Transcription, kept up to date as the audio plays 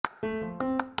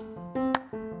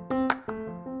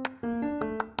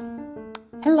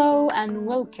Hello and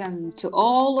welcome to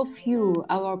all of you,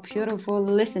 our beautiful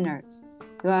listeners.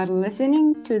 You are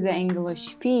listening to the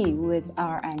English P with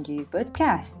R&D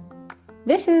podcast.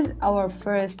 This is our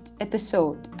first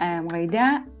episode. I am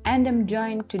Ghaida and I'm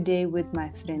joined today with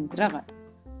my friend Ragad.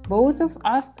 Both of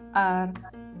us are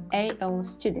AL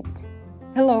students.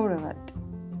 Hello, Ragad.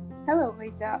 Hello,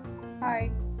 Rita.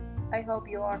 Hi. I hope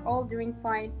you are all doing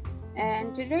fine.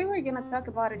 And today we're going to talk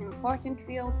about an important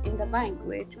field in the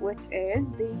language, which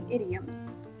is the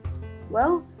idioms.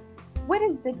 Well, what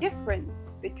is the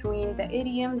difference between the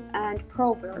idioms and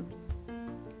proverbs?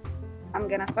 I'm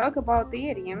going to talk about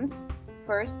the idioms.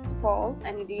 First of all,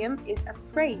 an idiom is a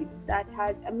phrase that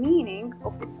has a meaning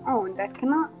of its own that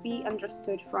cannot be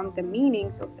understood from the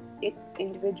meanings of its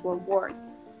individual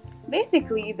words.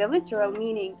 Basically, the literal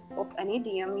meaning of an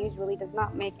idiom usually does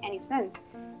not make any sense,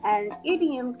 and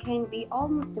idiom can be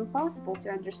almost impossible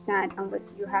to understand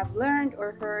unless you have learned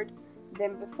or heard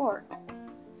them before.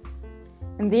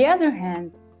 On the other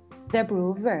hand, the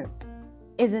proverb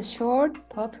is a short,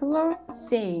 popular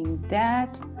saying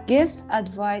that gives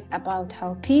advice about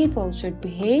how people should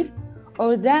behave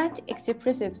or that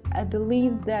expresses a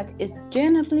belief that is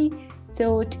generally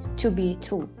thought to be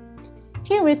true.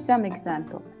 Here is some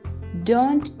example.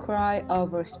 Don't cry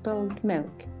over spilled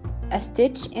milk. A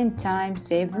stitch in time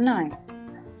saves nine.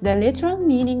 The literal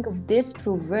meaning of this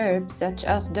proverb, such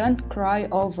as don't cry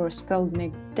over spilled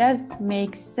milk, does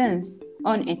make sense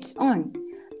on its own,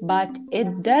 but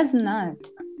it does not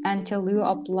until you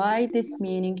apply this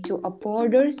meaning to a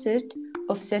broader set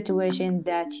of situations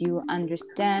that you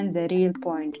understand the real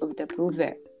point of the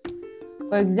proverb.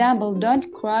 For example,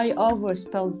 don't cry over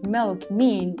spilled milk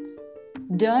means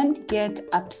don't get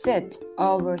upset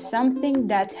over something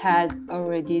that has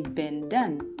already been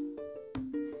done.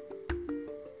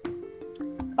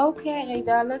 Okay,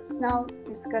 Rida, let's now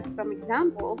discuss some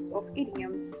examples of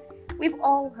idioms. We've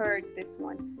all heard this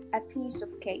one, a piece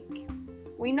of cake.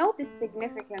 We know this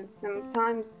significance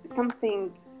sometimes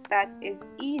something that is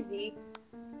easy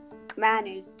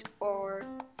managed or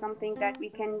something that we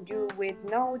can do with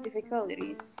no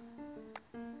difficulties.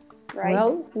 Right?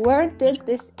 Well, where did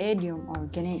this idiom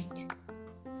originate?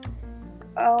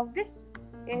 This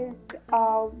is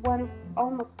one of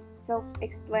almost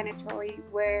self-explanatory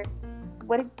where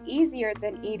what is easier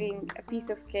than eating a piece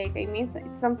of cake? I mean,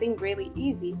 it's something really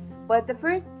easy. But the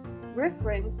first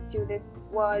reference to this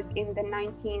was in the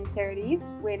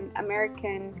 1930s when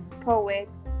American poet,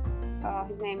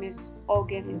 his name is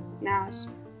Ogan Nash,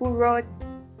 who wrote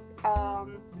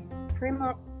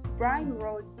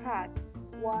Primrose Path,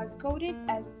 was quoted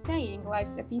as saying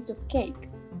life's a piece of cake.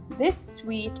 This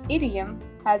sweet idiom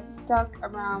has stuck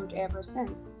around ever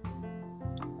since.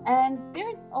 And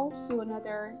there's also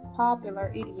another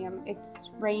popular idiom.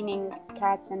 It's raining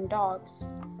cats and dogs.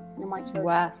 You might hear.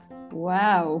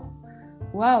 Wow,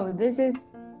 this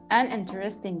is an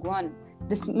interesting one.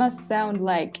 This must sound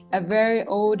like a very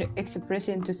old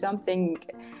expression to someone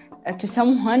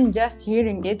just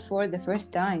hearing it for the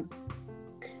first time.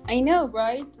 I know,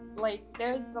 right? Like,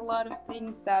 there's a lot of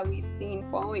things that we've seen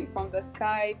falling from the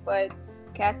sky, but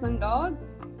cats and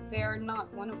dogs, they're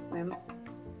not one of them.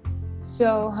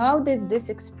 So, how did this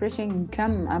expression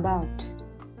come about?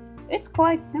 It's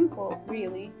quite simple,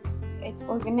 really. It's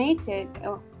originated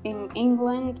in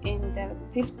England in the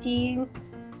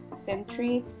 15th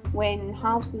century when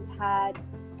houses had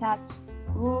thatched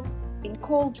roofs. In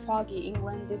cold, foggy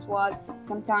England, this was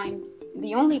sometimes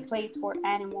the only place for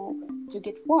animals to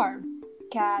get warm.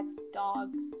 Cats,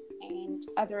 dogs, and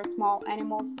other small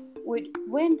animals would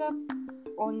wind up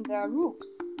on the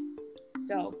roofs.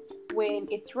 So when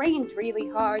it rained really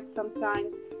hard,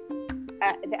 sometimes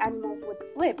the animals would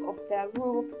slip off the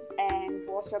roof and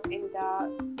wash up in the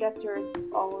gutters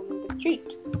on the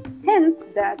street. Hence,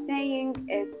 the saying,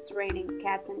 it's raining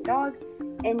cats and dogs,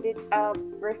 ended up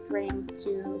referring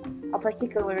to a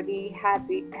particularly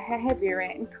heavy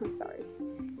rain. I'm sorry.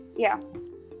 Yeah.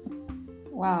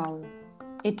 Wow,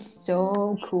 it's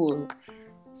so cool.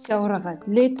 So, Ragad,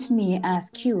 let me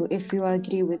ask you if you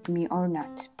agree with me or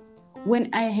not. When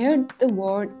I heard the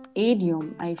word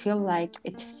idiom, I feel like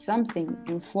it's something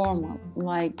informal,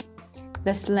 like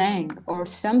the slang or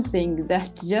something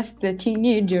that just the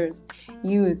teenagers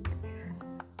used.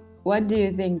 What do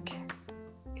you think?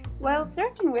 Well,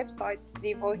 certain websites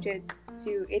devoted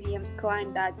to idioms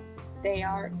claim that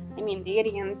the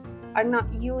idioms are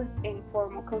not used in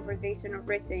formal conversation or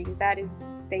writing. That is,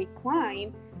 they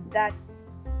claim that,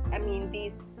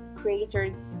 these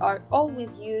creators are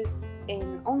always used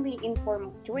in only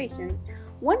informal situations.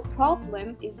 One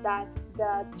problem is that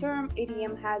the term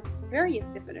idiom has various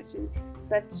definitions.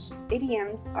 Such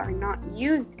idioms are not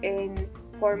used in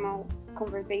formal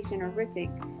conversation or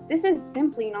writing. This is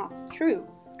simply not true.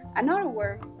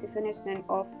 Another definition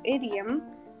of idiom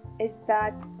is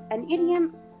that an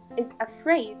idiom is a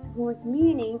phrase whose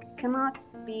meaning cannot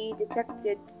be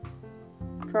detected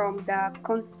from the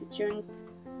constituent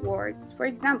words. For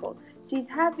example, she's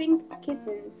having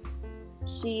kittens.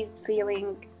 She's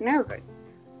feeling nervous.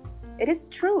 It is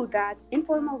true that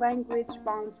informal language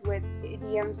bounds with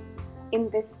idioms in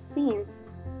this sense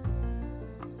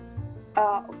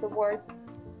of the word.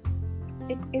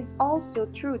 It is also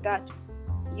true that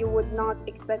you would not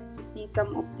expect to see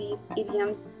some of these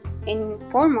idioms in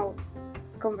formal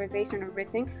conversation or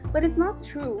writing, but it's not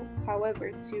true,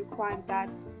 however, to claim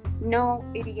that no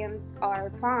idioms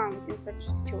are found in such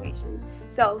situations.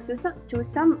 So to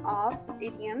sum up,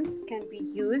 idioms can be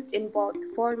used in both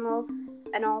formal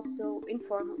and also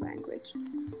informal language.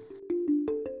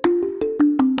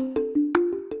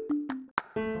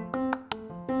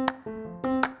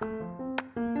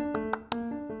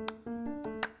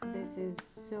 This is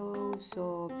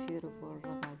so beautiful,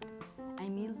 Ragad. I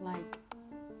mean, like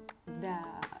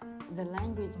the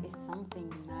language is something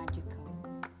magical.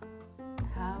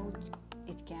 How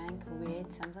it can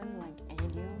create something like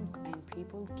idioms and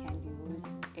people can use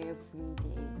every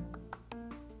day.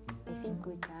 I think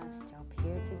we can stop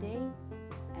here today,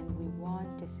 and we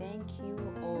want to thank you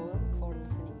all for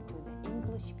listening to the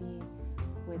English Beat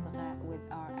with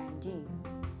R and G.